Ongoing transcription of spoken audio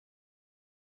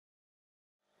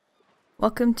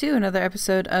Welcome to another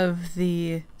episode of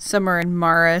the Summer and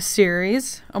Mara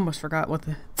series. Almost forgot what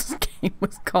this game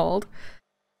was called.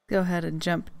 Go ahead and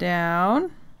jump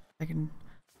down. What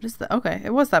is that? Okay,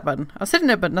 it was that button. I was hitting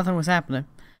it, but nothing was happening.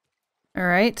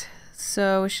 Alright,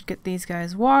 so we should get these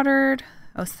guys watered.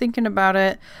 I was thinking about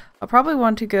it. I'll probably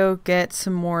want to go get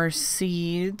some more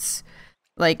seeds.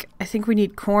 Like, I think we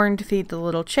need corn to feed the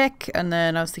little chick, and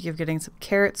then I was thinking of getting some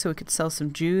carrots so we could sell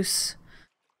some juice.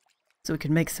 So we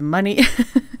can make some money.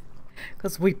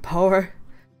 Because we poor.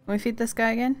 Can we feed this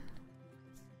guy again?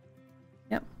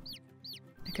 Yep.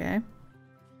 Okay.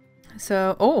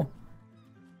 So, oh!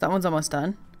 That one's almost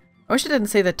done. I wish it didn't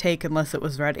say the take unless it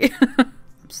was ready.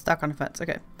 I'm stuck on a fence.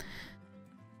 Okay.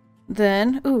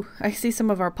 Then, ooh, I see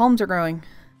some of our palms are growing.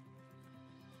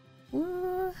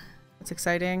 Ooh, that's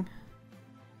exciting.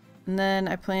 And then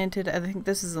I planted, I think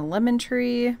this is a lemon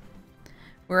tree.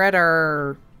 We're at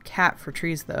our cap for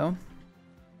trees though.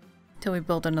 Until we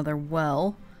build another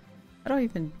well. How do I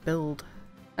even build?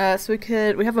 So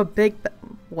we have a big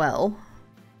well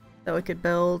that we could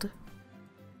build.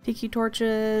 Tiki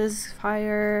torches,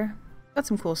 fire. Got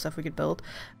some cool stuff we could build.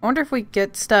 I wonder if we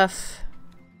get stuff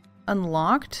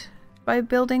unlocked by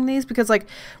building these, because like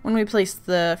when we place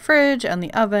the fridge and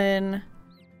the oven,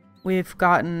 we've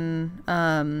gotten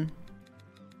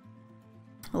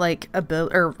like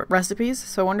recipes.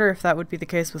 So I wonder if that would be the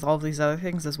case with all of these other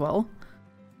things as well.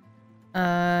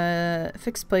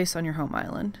 Fixed place on your home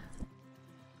island.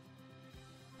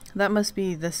 That must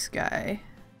be this guy.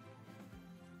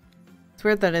 It's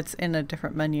weird that it's in a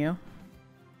different menu.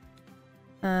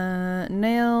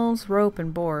 Nails, rope,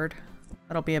 and board.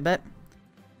 That'll be a bit.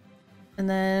 And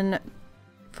then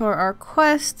for our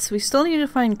quests, we still need to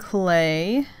find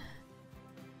clay.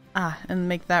 And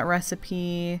make that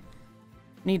recipe.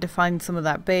 Need to find some of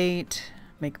that bait.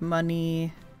 Make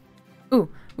money. Ooh,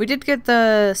 we did get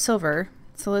the silver.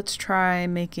 So let's try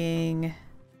making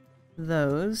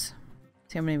those.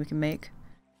 See how many we can make.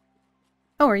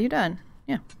 Oh, are you done?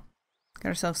 Yeah. Got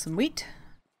ourselves some wheat.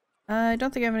 I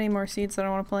don't think I have any more seeds that I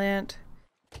want to plant.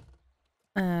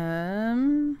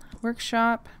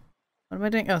 Workshop. What am I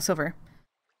doing? Oh, silver.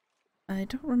 I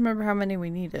don't remember how many we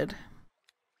needed.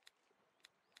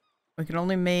 We could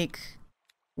only make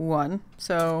one,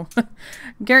 so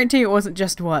guarantee it wasn't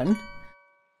just one.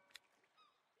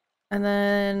 And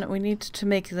then we need to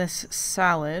make this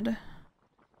salad.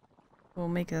 We'll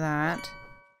make that.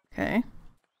 Okay.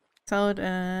 Salad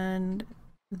and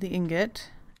the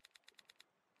ingot.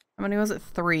 How many was it?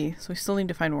 3. So we still need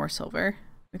to find more silver.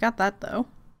 We got that though.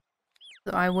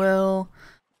 So I will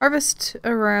harvest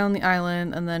around the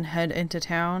island and then head into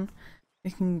town.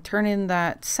 We can turn in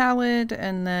that salad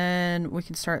and then we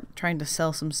can start trying to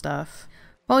sell some stuff.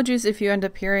 Apologies if you end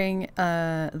up hearing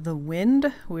the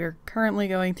wind. We're currently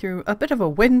going through a bit of a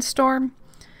windstorm.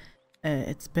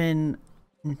 It's been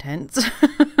intense.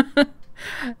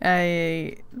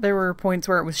 There were points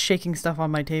where it was shaking stuff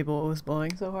on my table. It was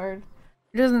blowing so hard.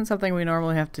 It isn't something we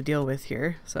normally have to deal with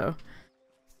here, so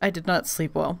I did not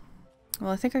sleep well.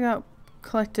 Well, I think I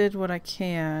collected what I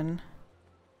can.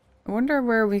 I wonder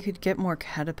where we could get more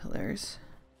caterpillars.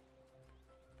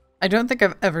 I don't think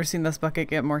I've ever seen this bucket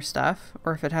get more stuff,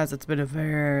 or if it has, it's been a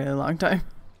very long time.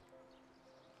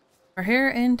 We're here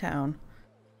in town.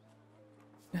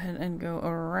 Go ahead and go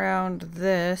around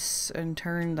this and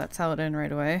turn that salad in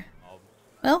right away.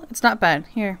 Well, it's not bad.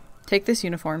 Here, take this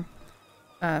uniform.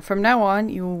 From now on,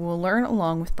 you will learn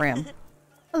along with Bram.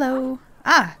 Hello.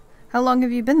 Ah, how long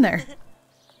have you been there?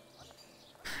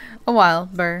 A while,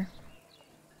 Burr.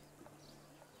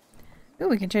 Ooh,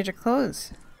 we can change our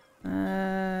clothes.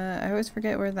 I always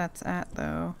forget where that's at,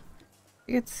 though. I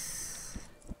think it's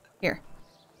here.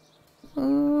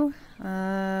 Ooh,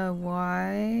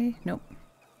 why? Nope.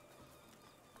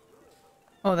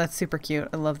 Oh, that's super cute.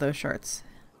 I love those shorts.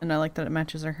 And I like that it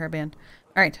matches our hairband.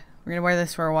 Alright, we're gonna wear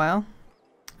this for a while.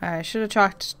 I should have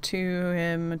talked to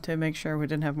him to make sure we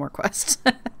didn't have more quests.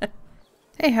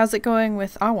 Hey, how's it going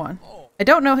with Awan? I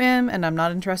don't know him, and I'm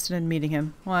not interested in meeting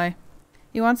him. Why?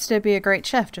 He wants to be a great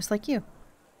chef, just like you.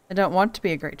 I don't want to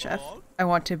be a great chef. I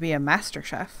want to be a master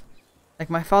chef. Like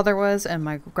my father was and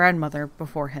my grandmother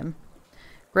before him.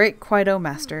 Great Quido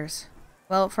masters.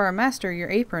 Well, for a master, your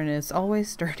apron is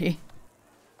always dirty.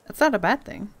 That's not a bad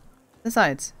thing.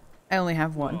 Besides, I only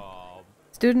have one.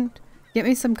 Student, get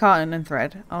me some cotton and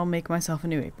thread. I'll make myself a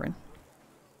new apron.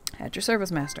 At your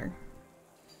service, master.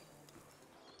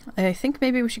 I think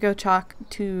maybe we should go talk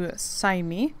to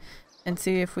Saimi and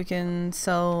see if we can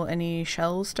sell any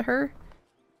shells to her.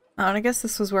 And I guess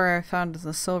this was where I found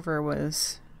the silver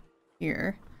was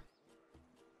here.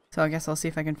 So I guess I'll see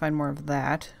if I can find more of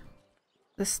that.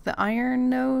 This the iron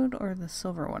node or the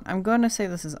silver one? I'm going to say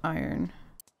this is iron.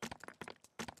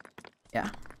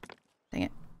 Yeah. Dang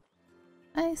it.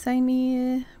 Hi,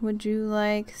 Simey. Would you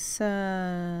like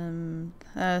some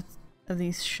of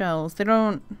these shells? They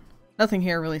don't... Nothing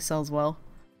here really sells well.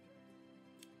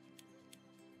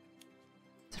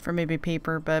 Except for maybe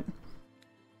paper, but...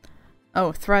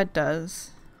 Oh, thread does.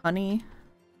 Honey.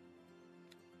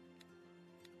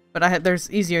 But there's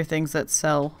easier things that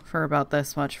sell for about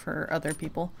this much for other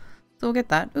people. So we'll get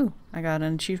that. Ooh, I got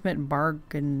an achievement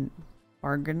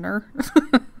bargainer.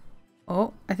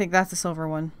 Oh, I think that's a silver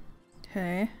one.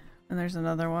 Okay, and there's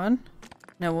another one.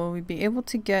 Now, will we be able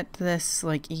to get this,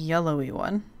 like, yellowy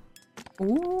one?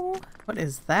 Ooh, what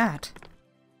is that?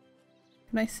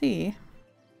 Can I see?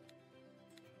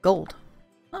 Gold.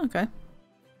 Oh, okay.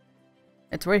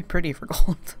 It's way pretty for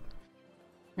gold.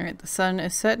 Alright, the sun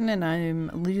is setting and I'm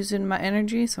losing my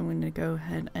energy, so I'm going to go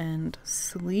ahead and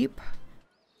sleep.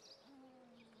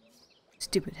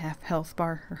 Stupid half health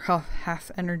bar, or half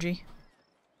energy.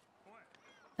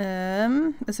 Is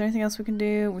there anything else we can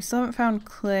do? We still haven't found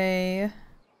clay.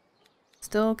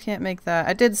 Still can't make that.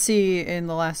 I did see in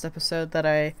the last episode that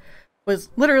I was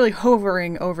literally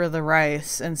hovering over the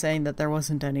rice and saying that there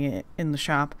wasn't any in the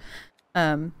shop.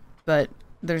 But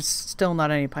there's still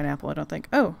not any pineapple, I don't think.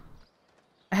 Oh!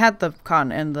 I had the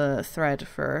cotton and the thread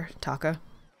for taco.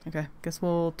 Okay, guess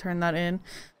we'll turn that in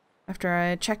after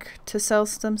I check to sell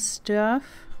some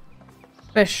stuff.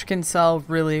 Fish can sell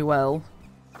really well,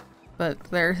 but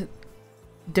they're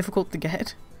difficult to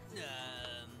get.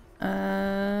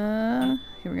 Here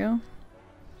we go.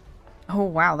 Oh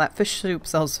wow, that fish soup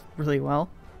sells really well.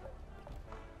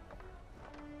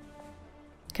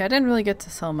 Okay, I didn't really get to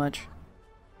sell much,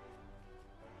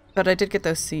 but I did get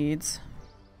those seeds.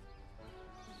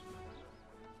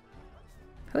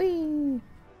 Whee!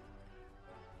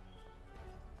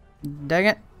 Dang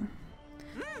it.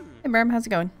 Hey Bram, how's it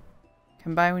going?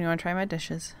 Come by when you want to try my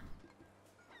dishes.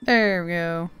 There we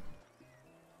go.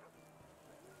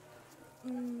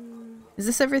 Is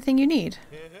this everything you need?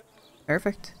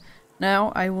 Perfect.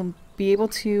 Now I will be able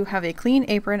to have a clean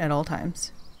apron at all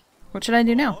times. What should I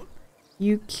do now?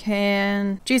 You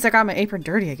can... Jeez, I got my apron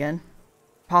dirty again.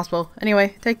 Possible.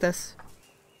 Anyway, take this.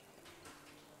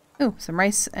 Ooh, some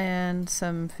rice and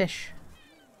some fish.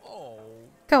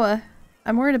 Koa,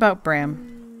 I'm worried about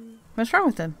Bram. What's wrong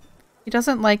with him? He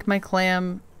doesn't like my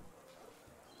clam...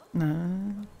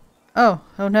 Oh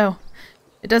no.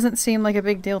 It doesn't seem like a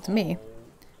big deal to me.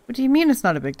 What do you mean it's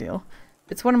not a big deal?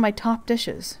 It's one of my top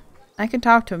dishes. I can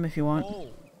talk to him if you want.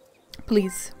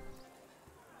 Please.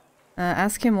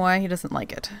 Ask him why he doesn't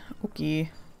like it. Okay.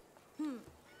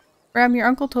 Bram, your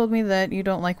uncle told me that you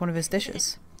don't like one of his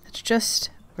dishes. It's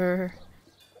just...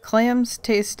 clams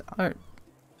taste...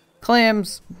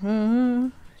 clams...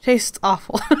 tastes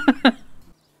awful.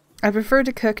 I prefer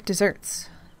to cook desserts.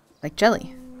 Like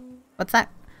jelly. What's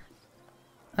that?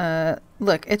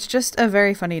 Look, it's just a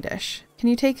very funny dish. Can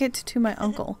you take it to my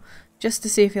uncle? Just to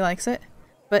see if he likes it?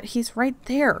 But he's right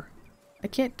there. I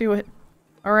can't do it.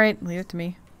 Alright, leave it to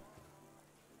me.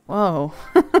 Whoa.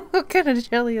 What kind of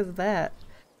jelly is that?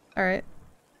 Alright.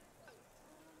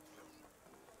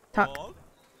 Talk.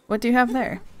 What do you have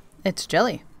there? It's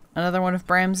jelly. Another one of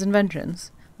Bram's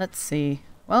inventions. Let's see.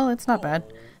 Well, it's not bad.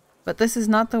 But this is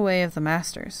not the way of the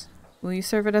masters. Will you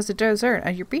serve it as a dessert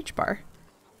at your beach bar?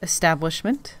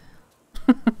 Establishment?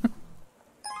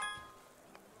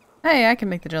 Hey, I can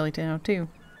make the jelly now too.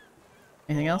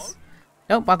 Anything else?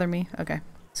 Don't bother me. Okay.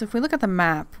 So if we look at the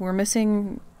map, we're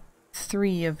missing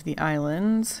 3 of the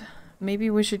islands.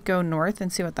 Maybe we should go north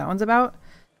and see what that one's about.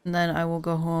 And then I will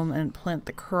go home and plant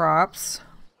the crops.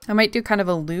 I might do kind of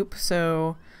a loop,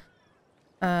 so...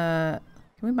 can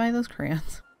we buy those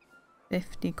crayons?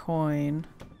 50 coin.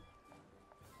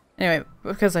 Anyway,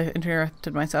 because I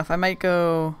interrupted myself, I might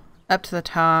go up to the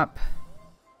top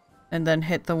and then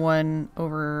hit the one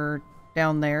over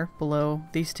down there below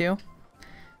these two.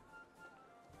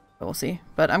 But we'll see.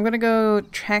 But I'm gonna go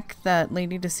check that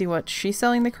lady to see what she's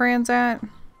selling the crayons at.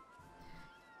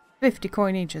 50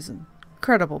 coin each is an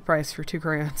incredible price for 2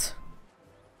 crayons.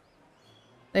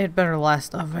 They had better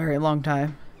last a very long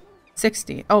time.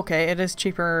 60. Okay, it is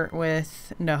cheaper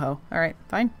with NoHo. Alright,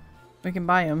 fine. We can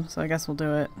buy them, so I guess we'll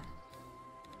do it.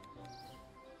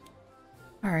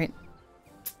 Alright.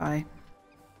 Bye.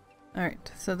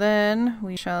 Alright, so then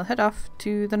we shall head off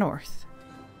to the north.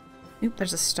 Oop,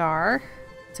 there's a star.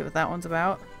 Let's see what that one's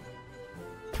about.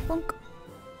 Bonk.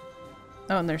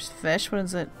 Oh, and there's fish. What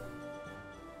is it?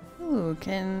 Ooh,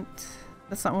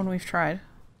 that's not one we've tried.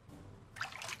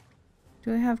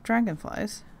 Do we have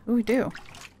dragonflies? Ooh, we do.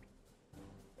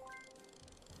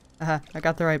 Aha, I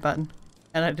got the right button.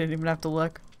 And I didn't even have to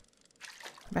look.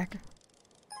 Back.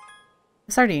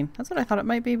 A sardine. That's what I thought it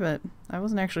might be, but I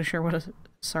wasn't actually sure what a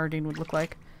sardine would look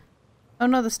like. Oh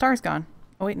no, the star's gone.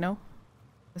 Oh wait, no.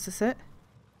 Is this it?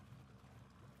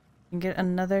 You can get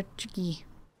another chickie.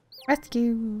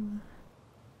 Rescue!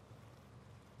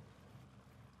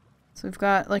 So we've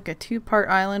got like a 2-part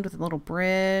island with a little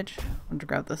bridge. I'm gonna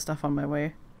grab this stuff on my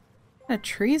way. What kind of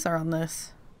trees are on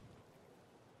this?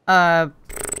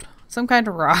 Some kind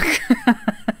of rock.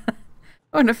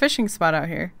 Oh, and a fishing spot out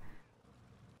here.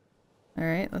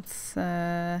 Alright, let's get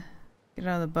out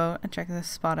of the boat and check this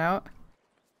spot out.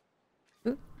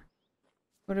 Ooh.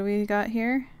 What do we got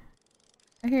here?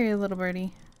 I hear you, little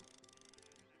birdie.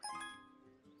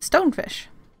 Stonefish.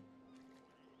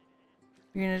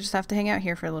 You're gonna just have to hang out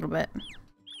here for a little bit.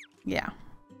 Yeah.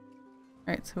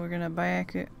 Alright, so we're gonna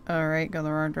alright, go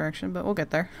the wrong direction, but we'll get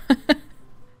there.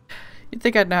 You'd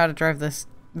think I'd know how to drive this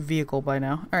vehicle by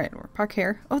now. Alright, we're parked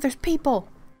here. Oh, there's people!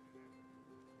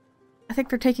 I think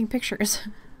they're taking pictures.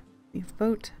 Leave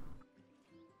boat.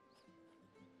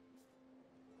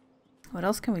 What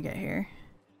else can we get here?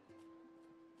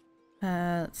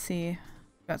 Let's see.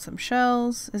 Got some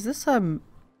shells. Is this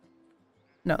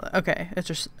no, okay, it's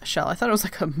just a shell. I thought it was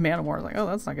like a man of war. Like, oh,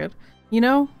 that's not good. You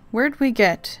know, where'd we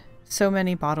get so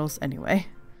many bottles anyway?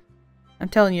 I'm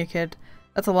telling you, kid,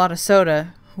 that's a lot of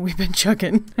soda we've been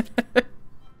chugging.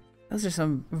 Those are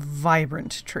some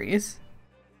vibrant trees.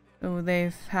 So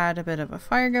they've had a bit of a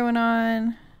fire going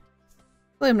on.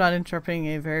 Hopefully I'm not interrupting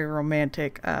a very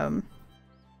romantic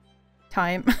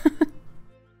time.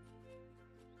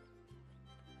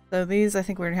 So these I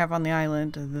think we're gonna have on the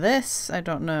island. This, I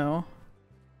don't know.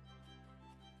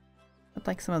 I'd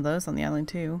like some of those on the island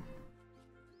too.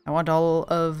 I want all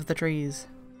of the trees.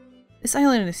 This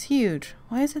island is huge.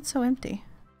 Why is it so empty?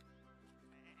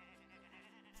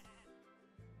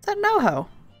 Is that NoHo?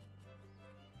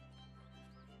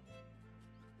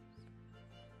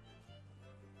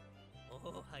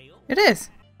 It is!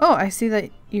 Oh, I see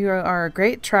that you are a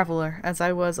great traveler, as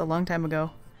I was a long time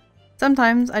ago.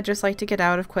 Sometimes I just like to get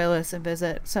out of Qualis and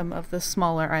visit some of the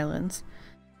smaller islands.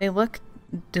 They look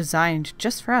designed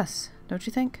just for us, don't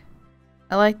you think?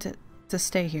 I like to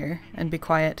stay here and be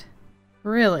quiet.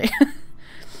 Really?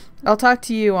 I'll talk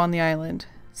to you on the island.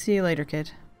 See you later,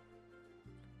 kid.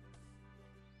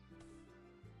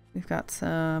 We've got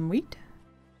some wheat.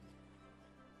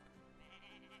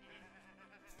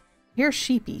 Here's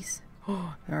sheepies.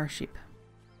 Oh, there are sheep.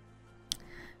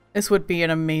 This would be an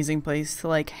amazing place to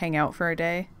like hang out for a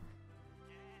day.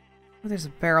 Oh, there's a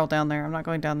barrel down there. I'm not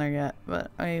going down there yet,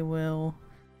 but I will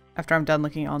after I'm done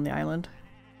looking on the island.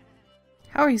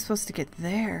 How are you supposed to get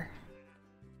there?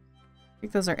 I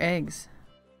think those are eggs.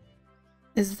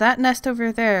 Is that nest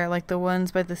over there like the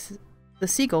ones by the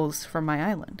seagulls from my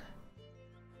island?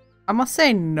 I must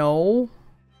say no.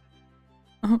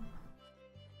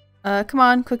 Come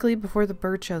on, quickly, before the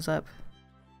bird shows up.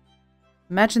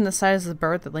 Imagine the size of the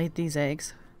bird that laid these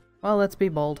eggs. Well, let's be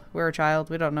bold. We're a child.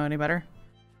 We don't know any better.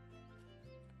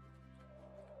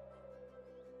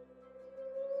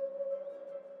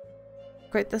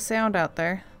 Quite the sound out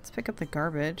there. Let's pick up the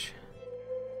garbage.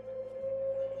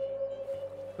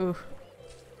 Ooh.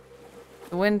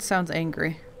 The wind sounds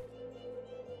angry.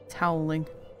 It's howling.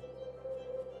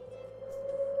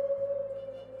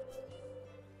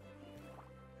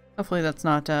 Hopefully that's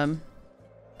not, the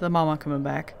mama coming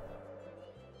back.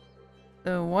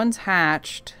 So one's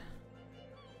hatched.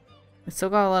 We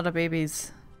still got a lot of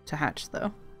babies to hatch,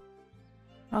 though.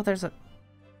 Oh, there's a...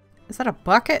 Is that a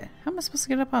bucket? How am I supposed to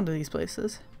get up onto these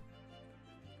places?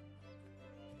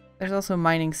 There's also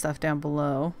mining stuff down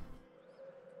below.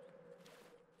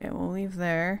 Okay, we'll leave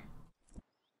there.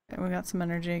 Okay, we got some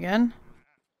energy again.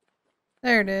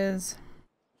 There it is.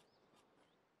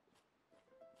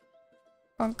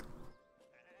 Bonk.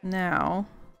 Now,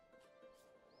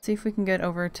 see if we can get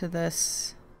over to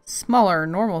this smaller,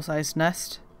 normal-sized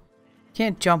nest. You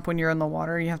can't jump when you're in the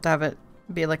water. You have to have it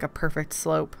be like a perfect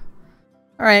slope.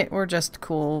 Alright, we're just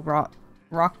cool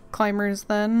rock climbers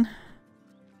then.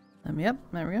 Yep,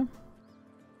 there we go.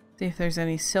 See if there's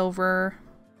any silver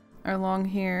along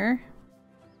here.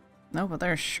 No, but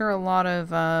there's sure a lot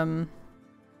of,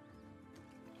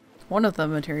 one of the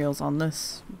materials on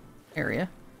this area.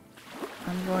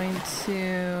 I'm going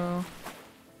to...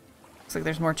 Looks like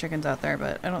there's more chickens out there,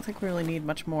 but I don't think we really need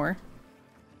much more.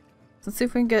 Let's see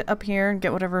if we can get up here and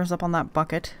get whatever is up on that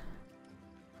bucket.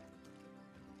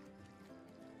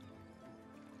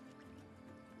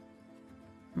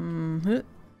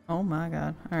 Oh my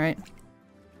god. Alright.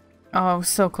 Oh,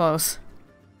 so close.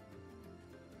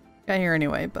 Got here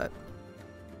anyway, but...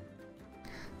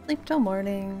 Sleep till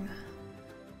morning.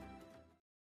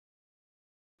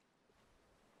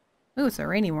 Ooh, it's a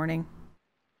rainy morning.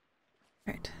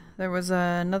 Right. There was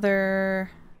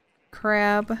another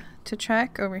crab to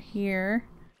check over here.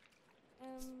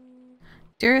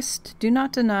 Dearest, do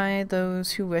not deny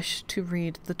those who wish to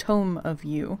read the tome of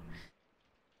you.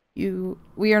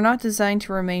 We are not designed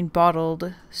to remain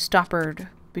bottled, stoppered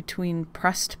between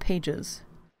pressed pages.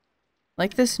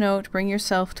 Like this note, bring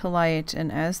yourself to light,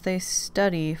 and as they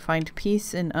study, find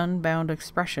peace in unbound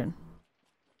expression.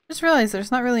 Just realized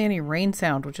there's not really any rain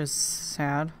sound, which is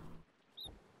sad.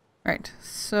 Right,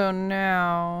 so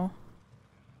now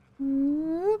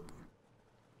I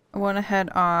want to head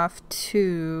off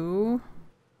to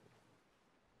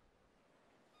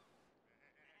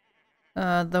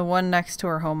the one next to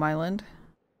our home island.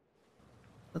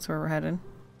 That's where we're headed.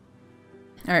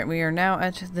 Alright, we are now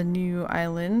at the new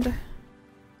island.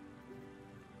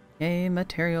 Yay,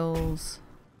 materials.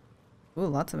 Ooh,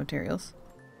 lots of materials.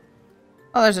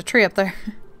 Oh, there's a tree up there.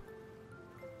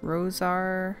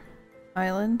 Rosar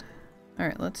Island.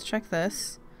 Alright, let's check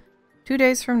this. 2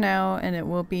 days from now, and it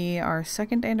will be our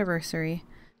 2nd anniversary.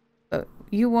 But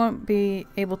you won't be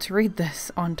able to read this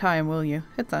on time, will you?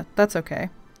 Hit that. That's okay.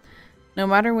 No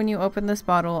matter when you open this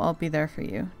bottle, I'll be there for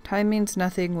you. Time means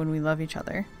nothing when we love each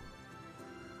other.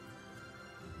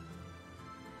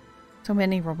 So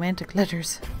many romantic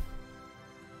letters.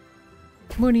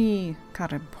 Money!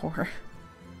 God, I'm poor.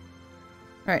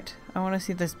 Right, I want to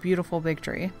see this beautiful big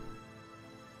tree.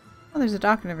 Oh, there's a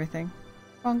dock and everything.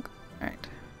 Bonk. Alright.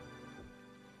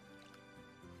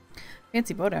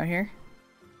 Fancy boat out here.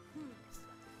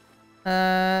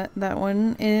 That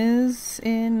one is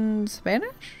in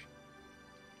Spanish?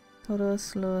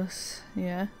 Todos los...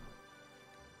 yeah.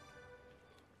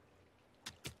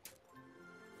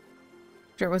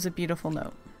 Sure, it was a beautiful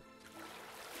note.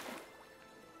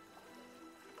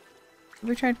 Have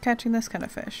we tried catching this kind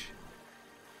of fish?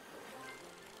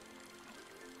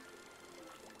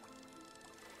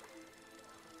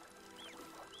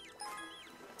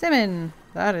 Salmon!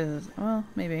 That is... well,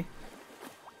 maybe.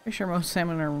 Pretty sure most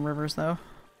salmon are in rivers, though.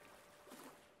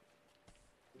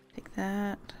 Take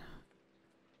that.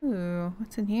 Ooh,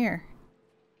 what's in here?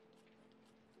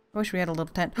 I wish we had a little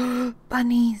tent.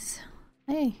 Bunnies!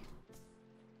 Hey!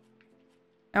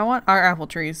 I want our apple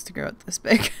trees to grow this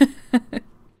big.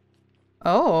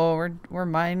 Oh, we're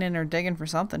mining or digging for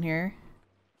something here.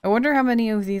 I wonder how many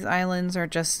of these islands are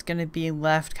just gonna be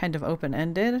left kind of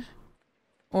open-ended.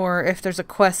 Or if there's a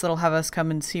quest that'll have us come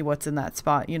and see what's in that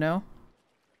spot, you know?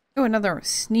 Oh, another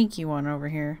sneaky one over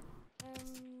here.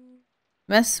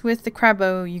 Mess with the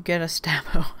crabbo, you get a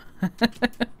stabbo.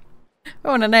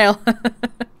 Oh, and a nail.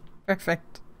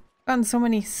 Perfect. I've gotten so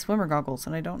many swimmer goggles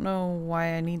and I don't know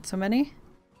why I need so many.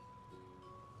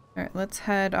 Alright, let's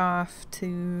head off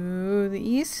to the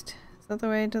east. Is that the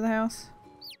way to the house?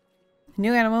 A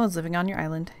new animal is living on your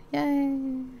island. Yay!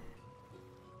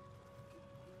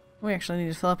 We actually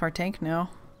need to fill up our tank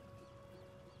now.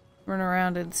 Run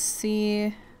around and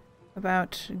see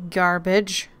about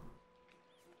garbage.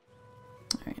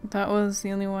 Alright, that was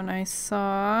the only one I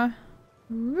saw.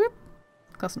 Whoop.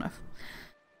 Close enough.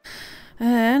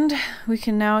 And we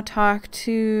can now talk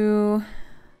to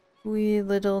wee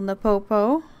little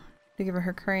Napopo to give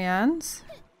her crayons.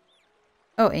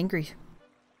 Oh, angry.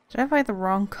 Did I buy the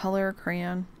wrong color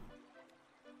crayon?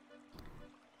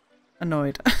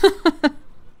 Annoyed.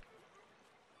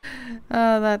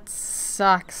 Oh, that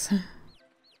sucks.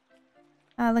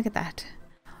 Ah, look at that.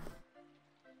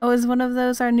 Oh, is one of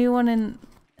those our new one and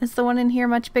is the one in here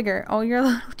much bigger? Oh, you're a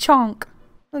little chonk.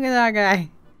 Look at that guy.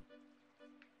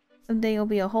 Someday you'll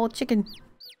be a whole chicken.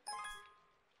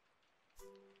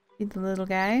 See the little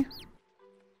guy.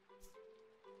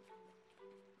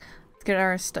 Let's get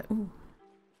our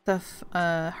stuff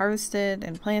harvested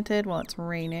and planted while it's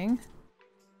raining.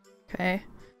 Okay.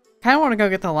 Kinda wanna go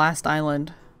get the last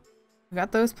island. We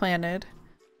got those planted.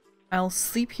 I'll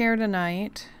sleep here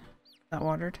tonight. That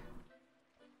watered.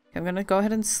 Okay, I'm gonna go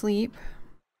ahead and sleep.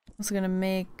 I'm also gonna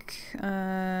make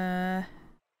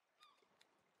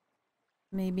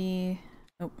maybe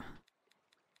nope.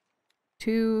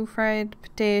 2 fried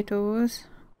potatoes.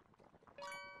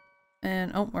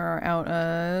 And oh, we're out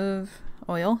of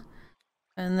oil.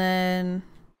 And then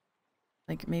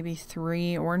like maybe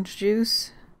 3 orange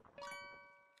juice.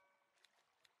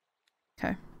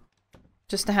 Okay.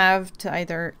 Just to have to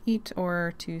either eat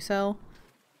or to sell.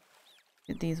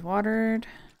 Get these watered.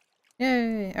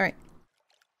 Yay! Alright.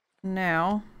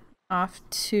 Now, off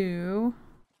to...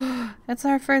 That's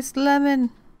our first lemon!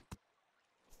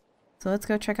 So let's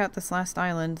go check out this last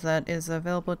island that is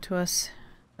available to us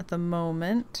at the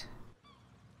moment.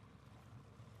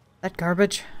 That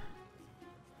garbage.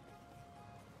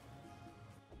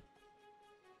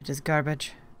 It is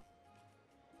garbage.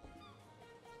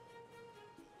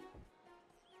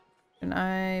 Can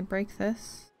I break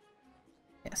this?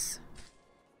 Yes.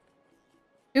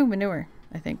 Ooh, manure,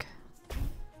 I think.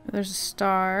 There's a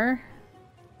star.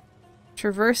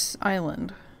 Traverse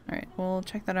Island. Alright, we'll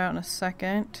check that out in a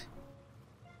second.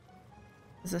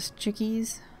 Is this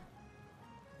chickies?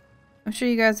 I'm sure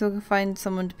you guys will find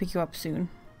someone to pick you up soon.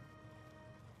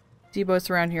 See boats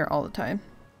around here all the time.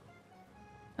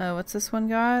 What's this one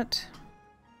got?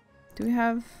 Do we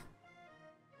have...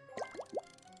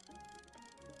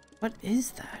 What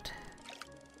is that?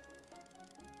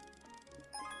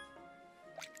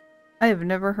 I have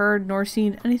never heard nor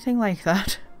seen anything like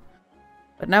that.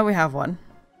 But now we have one.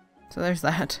 So there's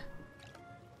that.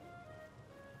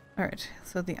 Alright,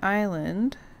 so the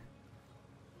island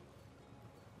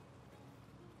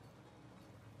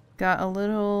got a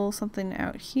little something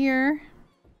out here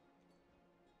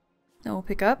that we'll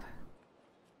pick up.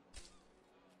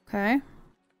 Okay.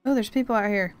 Oh, there's people out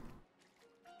here.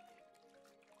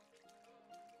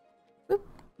 Oop.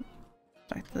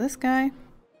 Talk to this guy.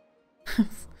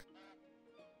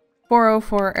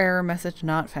 404 error message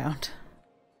not found.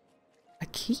 A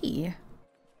key?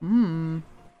 Hello,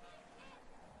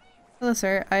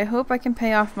 sir. I hope I can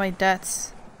pay off my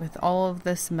debts with all of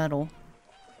this metal.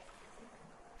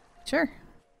 Sure.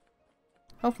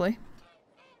 Hopefully.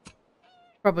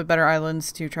 Probably better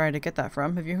islands to try to get that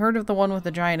from. Have you heard of the one with the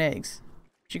giant eggs?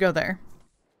 You should go there.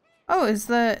 Oh, is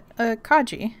that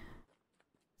Kaji?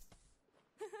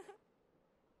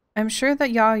 I'm sure that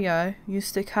Yaya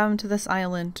used to come to this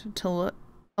island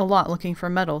a lot looking for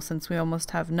metal since we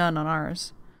almost have none on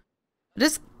ours. It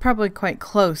is probably quite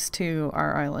close to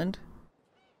our island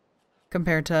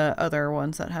compared to other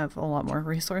ones that have a lot more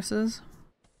resources.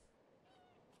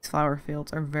 These flower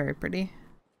fields are very pretty.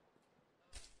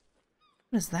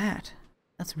 What is that?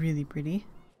 That's really pretty.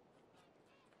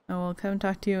 I will come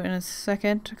talk to you in a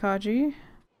second, Kaji.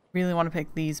 Really want to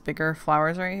pick these bigger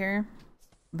flowers right here,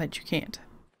 but you can't.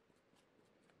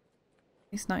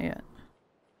 At least not yet.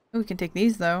 Oh, we can take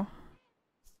these though.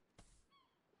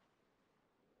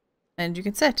 And you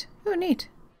can sit. Oh, neat.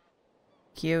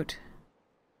 Cute.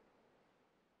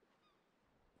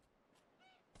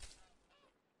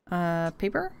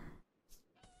 Paper?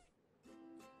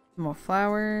 More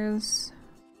flowers.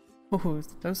 Oh,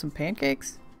 those some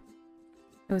pancakes?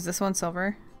 Oh, is this one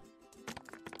silver?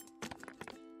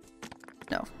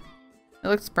 No. It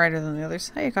looks brighter than the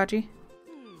others. Hey, Kaji.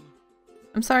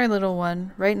 I'm sorry, little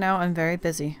one. Right now I'm very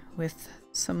busy with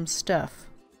some stuff.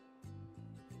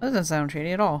 That doesn't sound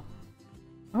shady at all.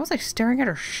 I was like staring at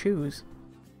her shoes.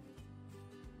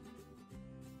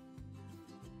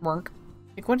 Work.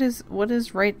 Like what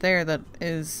is right there that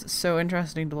is so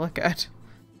interesting to look at?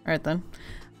 Alright then.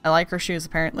 I like her shoes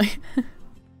apparently.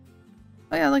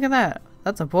 Oh yeah, look at that.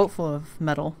 That's a boat full of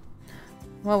metal.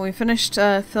 Well, we finished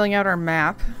filling out our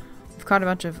map. We've caught a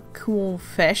bunch of cool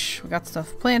fish. We got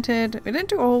stuff planted. We didn't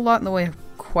do a whole lot in the way of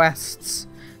quests.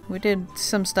 We did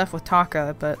some stuff with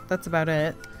Taka, but that's about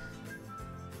it.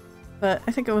 But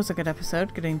I think it was a good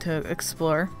episode, getting to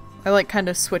explore. I like kind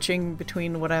of switching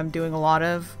between what I'm doing a lot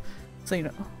of. So, you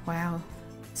know, wow,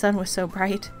 the sun was so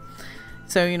bright.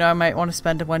 So, you know, I might want to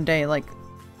spend one day like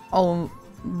all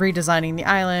redesigning the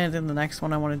island, and the next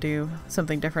one I want to do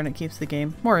something different. It keeps the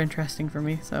game more interesting for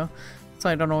me, so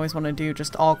I don't always want to do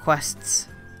just all quests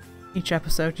each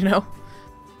episode, you know?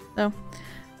 So,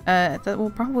 that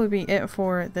will probably be it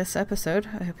for this episode.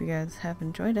 I hope you guys have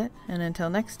enjoyed it, and until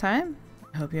next time,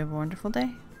 I hope you have a wonderful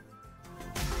day.